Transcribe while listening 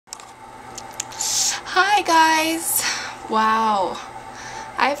Hi guys! Wow,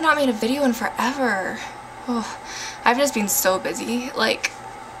 I have not made a video in forever. Oh, I've just been so busy. Like,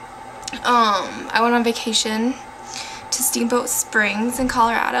 I went on vacation to Steamboat Springs in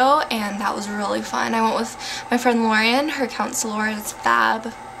Colorado, and that was really fun. I went with my friend Lauren. Her counselor is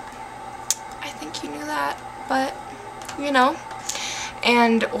fab. I think you knew that, but you know.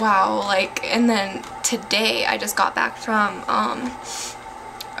 And wow, like, and then today I just got back from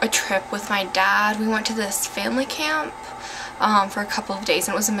a trip with my dad. We went to this family camp for a couple of days,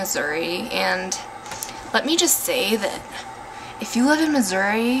 and it was in Missouri. And let me just say that if you live in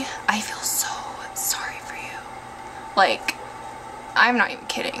Missouri, I feel so sorry for you. Like, I'm not even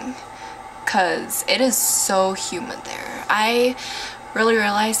kidding, because it is so humid there. I really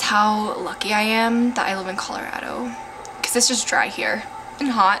realized how lucky I am that I live in Colorado, because it's just dry here and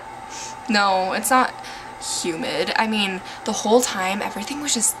hot. No, it's not humid. I mean, the whole time everything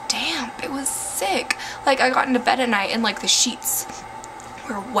was just damp. It was sick. Like, I got into bed at night and like the sheets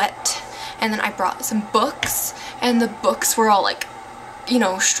were wet, and then I brought some books and the books were all like, you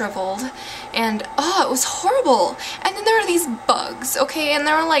know, shriveled, and oh, it was horrible. And then there were these bugs, okay, and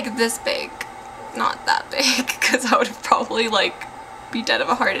they were like this big, not that big, because I would have probably like be dead of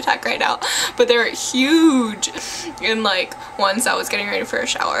a heart attack right now, but they were huge. And like, once I was getting ready for a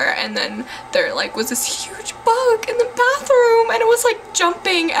shower, and then there like was this huge bug in the bathroom, and it was like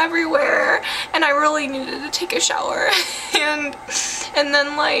jumping everywhere, and I really needed to take a shower. and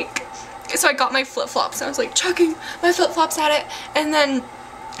then like, so I got my flip-flops and I was like chucking my flip-flops at it, and then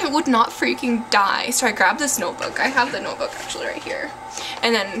it would not freaking die. So I grabbed this notebook. I have the notebook actually right here,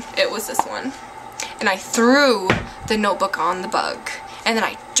 and then it was this one, and I threw the notebook on the bug, and then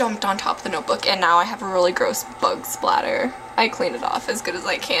I jumped on top of the notebook, and now I have a really gross bug splatter. I cleaned it off as good as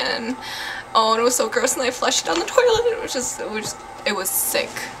I can. Oh, and it was so gross, and I flushed it down the toilet. It was sick,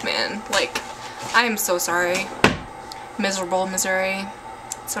 man. Like, I am so sorry. Miserable Missouri.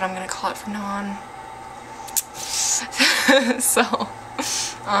 That's what I'm gonna call it from now on. So,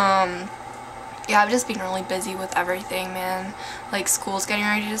 yeah, I've just been really busy with everything, man. Like, school's getting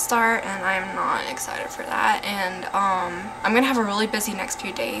ready to start, and I'm not excited for that. And I'm gonna have a really busy next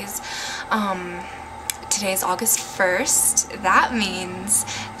few days. Today's August 1st. That means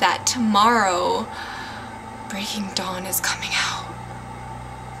that tomorrow Breaking Dawn is coming out.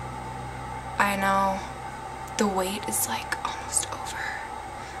 I know. The wait is like almost over.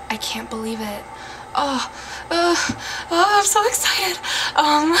 I can't believe it. Oh, I'm so excited.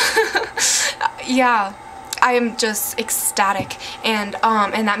 Yeah, I am just ecstatic, and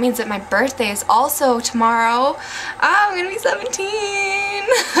that means that my birthday is also tomorrow. I'm gonna be 17.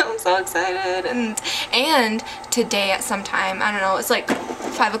 I'm so excited. And today at some time, I don't know, it's like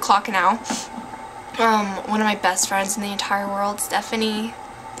 5 o'clock now, one of my best friends in the entire world, Stephanie,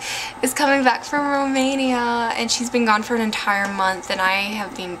 is coming back from Romania, and she's been gone for an entire month, and I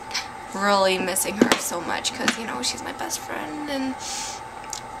have been really missing her so much, because, you know, she's my best friend. And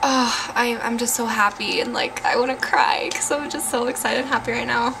oh, I'm just so happy, and like, I want to cry because I'm just so excited and happy right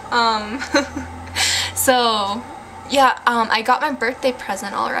now. So yeah, I got my birthday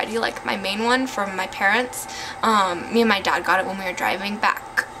present already, like my main one from my parents. Me and my dad got it when we were driving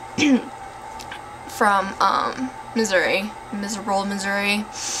back from Missouri, miserable Missouri.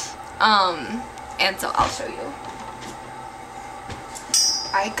 And so I'll show you.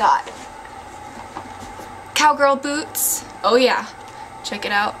 I got Cowgirl Boots. Oh yeah, check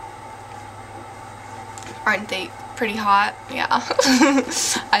it out. Aren't they pretty hot? Yeah.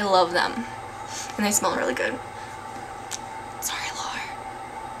 I love them, and they smell really good. Sorry, Laura,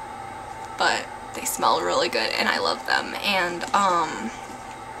 but they smell really good, and I love them. And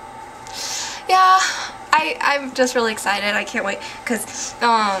yeah, I'm just really excited. I can't wait, because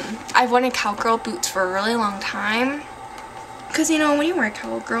I've wanted Cowgirl Boots for a really long time. Because, you know, when you wear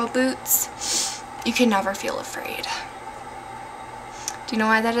Cowgirl Boots, you can never feel afraid. Do you know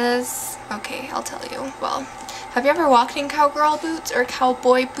why that is? Okay, I'll tell you. Well, have you ever walked in Cowgirl Boots or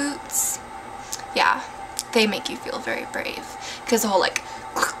cowboy boots? Yeah, they make you feel very brave. Because the whole, like,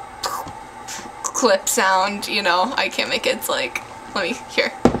 clip sound, you know, I can't make it. It's like, let me,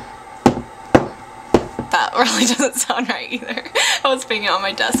 here. That really doesn't sound right either. I was putting it on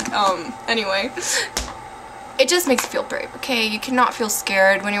my desk. Anyway. It just makes you feel brave, okay? You cannot feel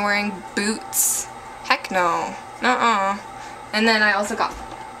scared when you're wearing boots. Heck no. Nuh-uh. And then I also got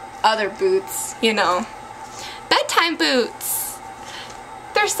other boots, you know. Bedtime boots!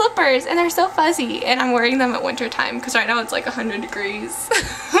 They're slippers, and they're so fuzzy, and I'm wearing them at winter time, because right now it's like 100 degrees.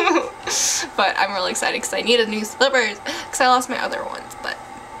 But I'm really excited, because I needed new slippers, because I lost my other ones, but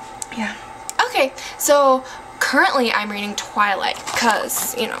yeah. Okay, so currently I'm reading Twilight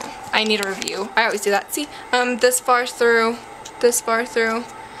because, you know, I need a review. I always do that. See, this far through,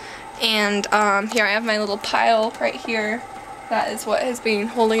 and here I have my little pile right here. That is what has been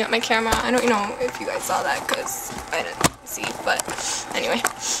holding up my camera. I don't know if you guys saw that because I didn't see, but anyway,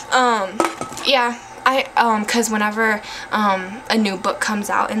 yeah. Because whenever a new book comes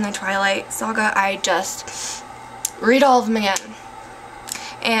out in the Twilight saga, I just read all of them again.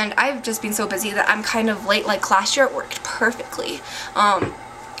 And I've just been so busy that I'm kind of late. Like last year it worked perfectly.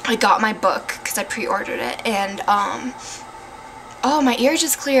 I got my book because I pre-ordered it, and oh, my ear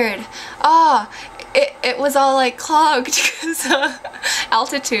just cleared. It was all like clogged because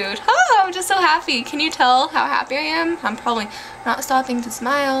altitude. Oh, I'm just so happy. Can you tell how happy I am? I'm probably not stopping to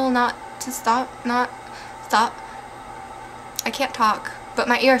smile, not stop. I can't talk, but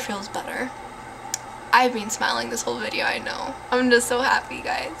my ear feels better. I've been smiling this whole video, I know. I'm just so happy,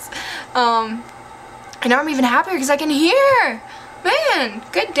 guys. And now I'm even happier because I can hear. Man,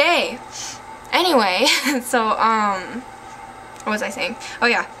 good day. Anyway, so, what was I saying? Oh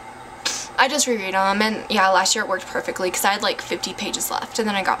yeah, I just reread them, and yeah, last year it worked perfectly because I had like 50 pages left, and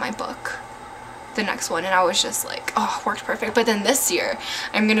then I got my book, the next one, and I was just like, oh, it worked perfect. But then this year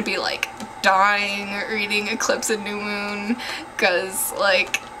I'm gonna be like dying reading Eclipse and New Moon because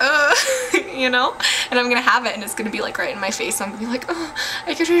like you know, and I'm gonna have it and it's gonna be like right in my face, so I'm gonna be like, oh,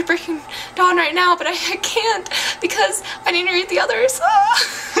 I could read Breaking Dawn right now, but I can't because I need to read the others.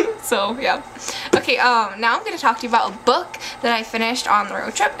 So yeah, okay, now I'm gonna talk to you about a book that I finished on the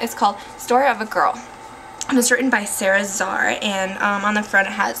road trip. It's called Story of a Girl. It was written by Sara, zarr, and on the front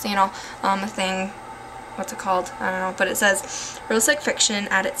it has, you know, a thing, what's it called? I don't know, but it says, realistic fiction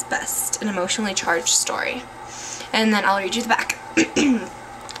at its best, an emotionally charged story. And then I'll read you the back.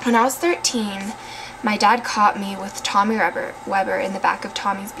 When I was 13, my dad caught me with Tommy Weber in the back of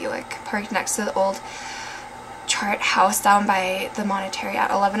Tommy's Buick, parked next to the old chart house down by the Monetary at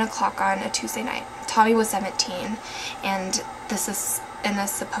 11 o'clock on a Tuesday night. Tommy was 17, and this is a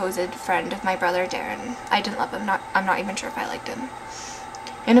supposed friend of my brother Darren. I didn't love him. I'm not even sure if I liked him.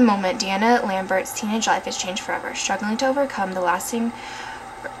 In a moment, Deanna Lambert's teenage life has changed forever, struggling to overcome the lasting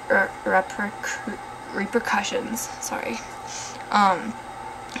repercussions,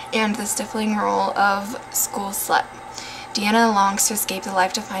 and the stifling role of school slut. Deanna longs to escape the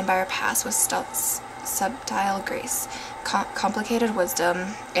life defined by her past with subtle grace, complicated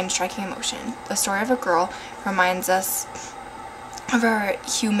wisdom, and striking emotion. The story of a girl reminds us of our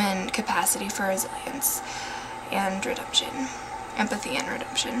human capacity for resilience and redemption, empathy and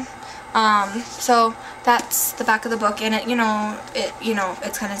redemption. So that's the back of the book, and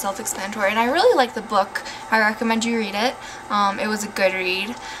it's kind of self-explanatory, and I really like the book. I recommend you read it. It was a good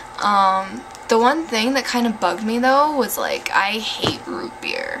read. The one thing that kind of bugged me though was like, I hate root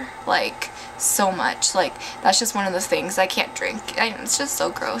beer, like so much. Like that's just one of those things I can't drink. It's just so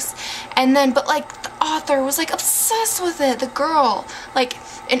gross. And then, but like the author was like obsessed with it. The girl, like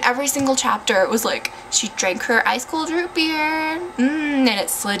in every single chapter, it was like she drank her ice cold root beer, and it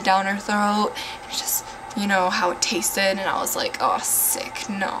slid down her throat. And just, you know how it tasted, and I was like, oh, sick.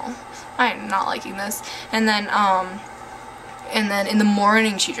 No, I'm not liking this. And then in the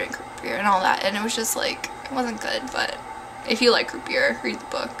morning she drank root beer and all that, and it was just like, it wasn't good. But if you like root beer, read the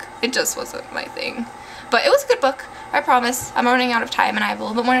book. It just wasn't my thing. But it was a good book, I promise. I'm running out of time and I have a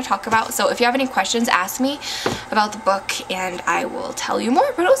little bit more to talk about. So if you have any questions, ask me about the book and I will tell you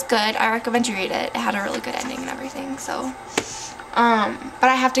more. But it was good. I recommend you read it. It had a really good ending and everything. So, but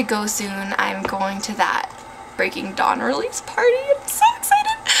I have to go soon. I'm going to that Breaking Dawn release party. I'm so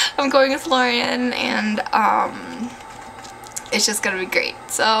excited. I'm going with Lauren, and it's just gonna be great.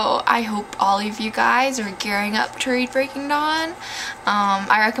 So I hope all of you guys are gearing up to read Breaking Dawn.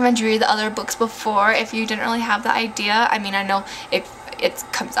 I recommend you read the other books before if you didn't really have the idea. I mean, I know it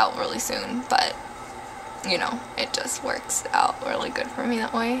comes out really soon, but you know, it just works out really good for me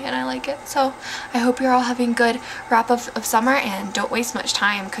that way, and I like it. So I hope you're all having good wrap up of summer, and don't waste much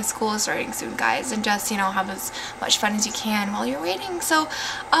time because school is starting soon, guys, and just, you know, have as much fun as you can while you're waiting. So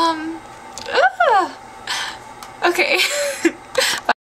okay. Bye.